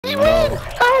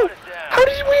How? How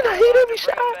did you win? I hit every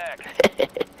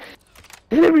shot.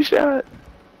 Hit every shot.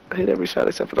 I hit every shot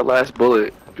except for the last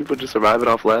bullet. People just surviving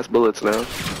off last bullets now.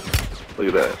 Look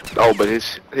at that. Oh, but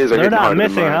his are They're hitting not harder than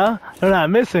missing, mine. huh? They're not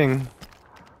missing.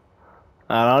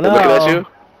 I don't They're know. looking at you?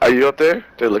 Are you up there?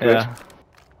 They're looking at Yeah. you.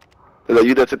 Is that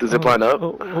you that took the zip line up?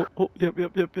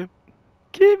 Yep.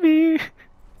 Gimme.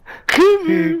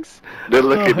 Come They're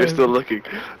looking, they're still looking.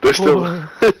 They're still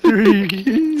 4, 3,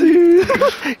 2.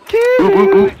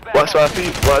 Gimme. Watch my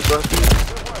feet, watch my feet.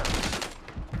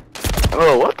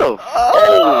 Oh, what the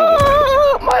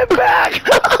Oh, my back.